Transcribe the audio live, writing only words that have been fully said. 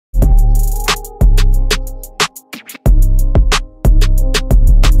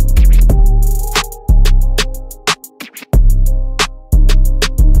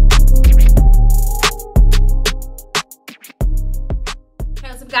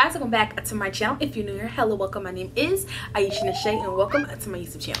guys, welcome back to my channel. If you're new here, hello, welcome. My name is Aisha Na'Sha and welcome to my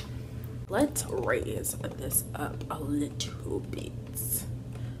YouTube channel. Let's raise this up a little bit.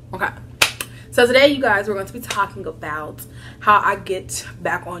 Okay, so today you guys, we're going to be talking about how I get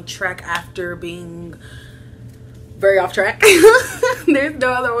back on track after being very off track. There's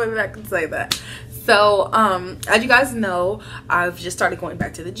no other way that I can say that. So as you guys know, I've just started going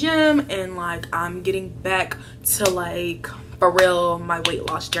back to the gym, and like I'm getting back to like for real my weight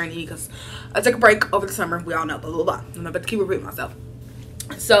loss journey, because I took a break over the summer. We all know, blah blah blah. I'm about to keep repeating myself.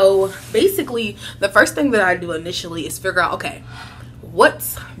 So basically the first thing that I do initially is figure out, okay,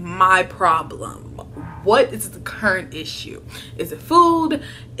 what's my problem? What is the current issue? Is it food?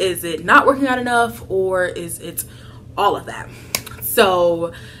 Is it not working out enough? Or is it all of that?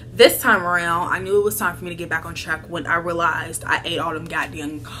 So this time around, I knew it was time for me to get back on track when I realized I ate all them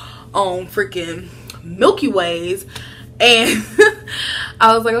goddamn freaking Milky Ways. And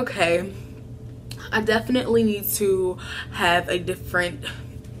I was like, okay, I definitely need to have a different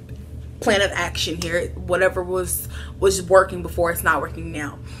plan of action here. Whatever was working before, it's not working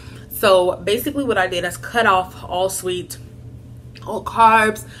now. So basically what I did is cut off all sweet, all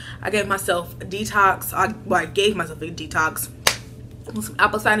carbs. I gave myself a detox. I gave myself a detox with some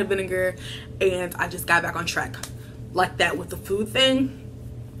apple cider vinegar, and I just got back on track like that with the food thing.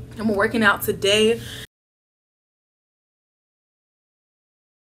 I'm working out today.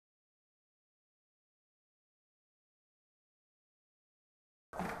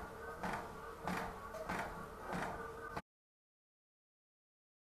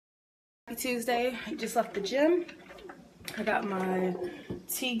 Happy Tuesday. I just left the gym. I got my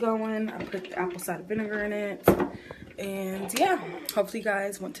tea going. I put the apple cider vinegar in it. And yeah, hopefully you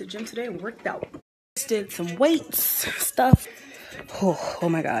guys went to the gym today and worked out. Just did some weights stuff. Oh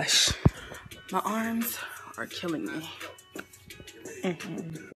my gosh. My arms are killing me.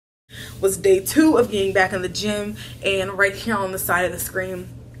 Was day 2 of getting back in the gym, and right here on the side of the screen,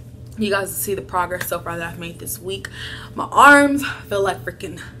 you guys will see the progress so far that I've made this week. My arms feel like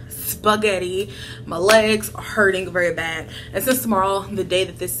freaking spaghetti. My legs are hurting very bad. And since tomorrow, the day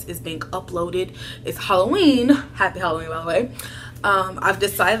that this is being uploaded, is Halloween. Happy Halloween, by the way. I've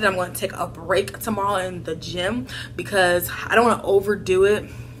decided that I'm going to take a break tomorrow in the gym because I don't want to overdo it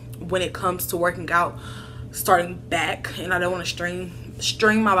when it comes to working out starting back, and I don't want to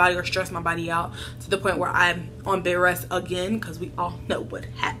strain my body or stress my body out to the point where I'm on bed rest again, because we all know what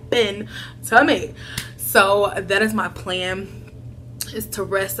happened to me. So that is my plan, is to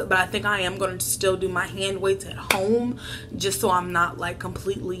rest. But I think I am going to still do my hand weights at home, just so I'm not like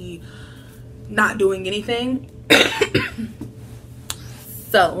completely not doing anything.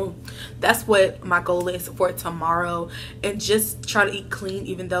 So that's what my goal is for tomorrow, and just try to eat clean.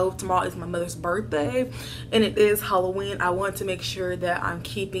 Even though tomorrow is my mother's birthday and it is Halloween, I want to make sure that I'm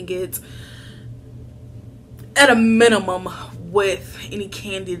keeping it at a minimum with any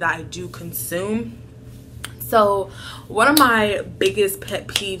candy that I do consume. So one of my biggest pet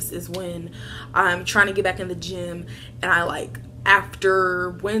peeves is when I'm trying to get back in the gym, and I like,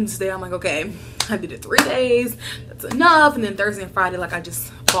 after Wednesday, I'm like, okay, I did it 3 days, that's enough. And then Thursday and Friday, like, I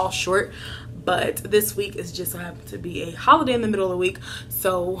just fall short. But this week is just so happened to be a holiday in the middle of the week,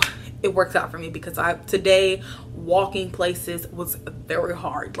 so it worked out for me, because today walking places was very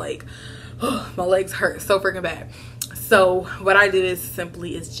hard. Like, my legs hurt so freaking bad. So what I did is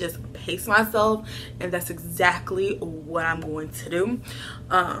simply just pace myself, and that's exactly what I'm going to do.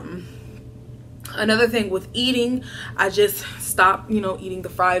 Another thing with eating, I just stop, eating the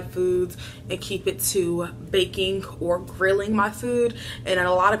fried foods and keep it to baking or grilling my food. And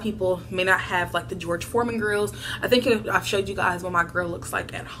a lot of people may not have like the George Foreman grills. I think I've showed you guys what my grill looks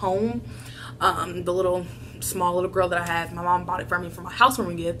like at home. The small little grill that I have, my mom bought it for me for my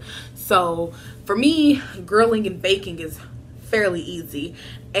housewarming gift. So for me, grilling and baking is fairly easy,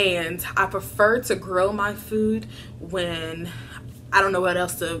 and I prefer to grill my food when I don't know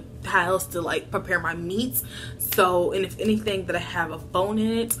how else to like prepare my meats. So, and if anything that I have a bone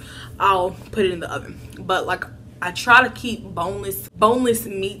in it, I'll put it in the oven. But like, I try to keep boneless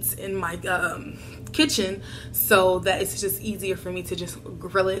meats in my kitchen, so that it's just easier for me to just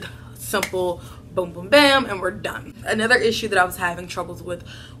grill it. Simple, boom boom bam, and we're done. Another issue that I was having troubles with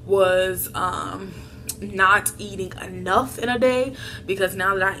was not eating enough in a day, because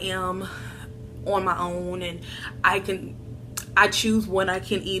now that I am on my own, and I choose when I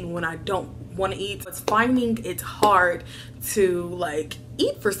can eat and when I don't want to eat. It's finding it hard to like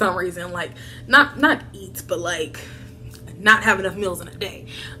eat for some reason. Like not eat, but like not have enough meals in a day.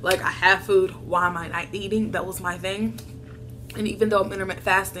 Like, I have food, why am I not eating? That was my thing. And even though I'm intermittent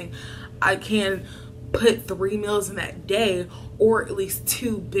fasting, I can put 3 meals in that day, or at least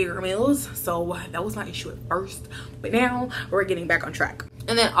 2 bigger meals. So that was my issue at first, but now we're getting back on track.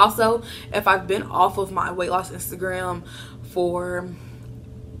 And then also, if I've been off of my weight loss Instagram for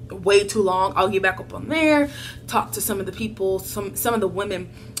way too long, I'll get back up on there, talk to some of the people, some of the women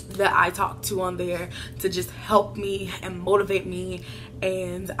that I talk to on there, to just help me and motivate me.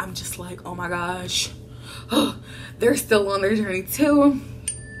 And I'm just like, oh my gosh, they're still on their journey too.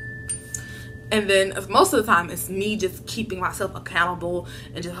 And then most of the time it's me just keeping myself accountable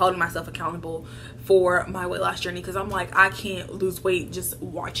and just holding myself accountable for my weight loss journey, because I'm like, I can't lose weight just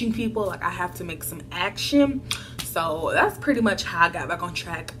watching people. Like, I have to make some action. So that's pretty much how I got back on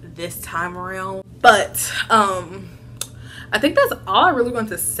track this time around. But I think that's all I really wanted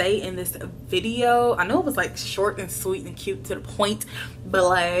to say in this video. I know it was like short and sweet and cute to the point, but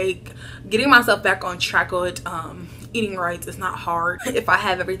like, getting myself back on track with eating right is not hard. If I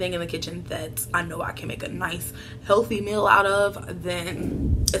have everything in the kitchen that I know I can make a nice healthy meal out of,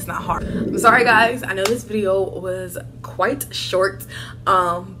 then it's not hard. I'm sorry guys, I know this video was quite short,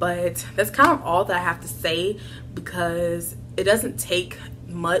 but that's kind of all that I have to say, because it doesn't take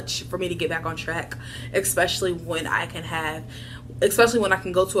much for me to get back on track, especially when I can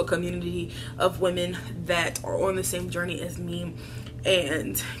go to a community of women that are on the same journey as me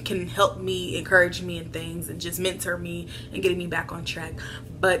and can help me, encourage me and things, and just mentor me and getting me back on track.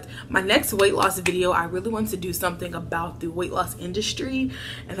 But my next weight loss video, I really want to do something about the weight loss industry,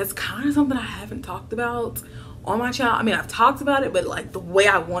 and that's kind of something I haven't talked about on my channel. I mean, I've talked about it, but like the way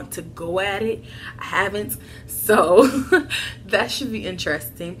I want to go at it, I haven't. So that should be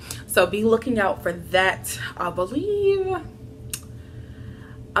interesting. So be looking out for that. I believe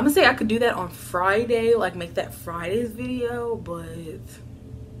I'm gonna say I could do that on Friday, like make that Friday's video, but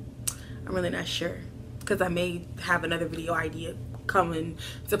I'm really not sure, because I may have another video idea coming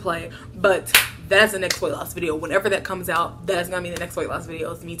to play. But that's the next weight loss video. Whenever that comes out, that's gonna be the next weight loss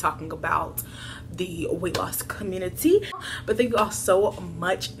video. It's me talking about the weight loss community. But thank you all so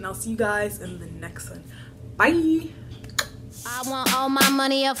much, and I'll see you guys in the next one. Bye. I want all my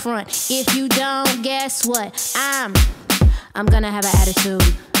money up front. If you don't, guess what? I'm gonna have an attitude.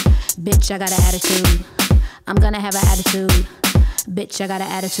 Bitch, I got an attitude. I'm gonna have an attitude. Bitch, I got an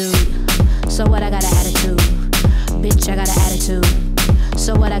attitude. So what, I got an attitude. Bitch, I got an attitude.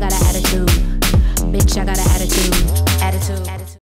 So what, I got an attitude. Bitch, I got an attitude.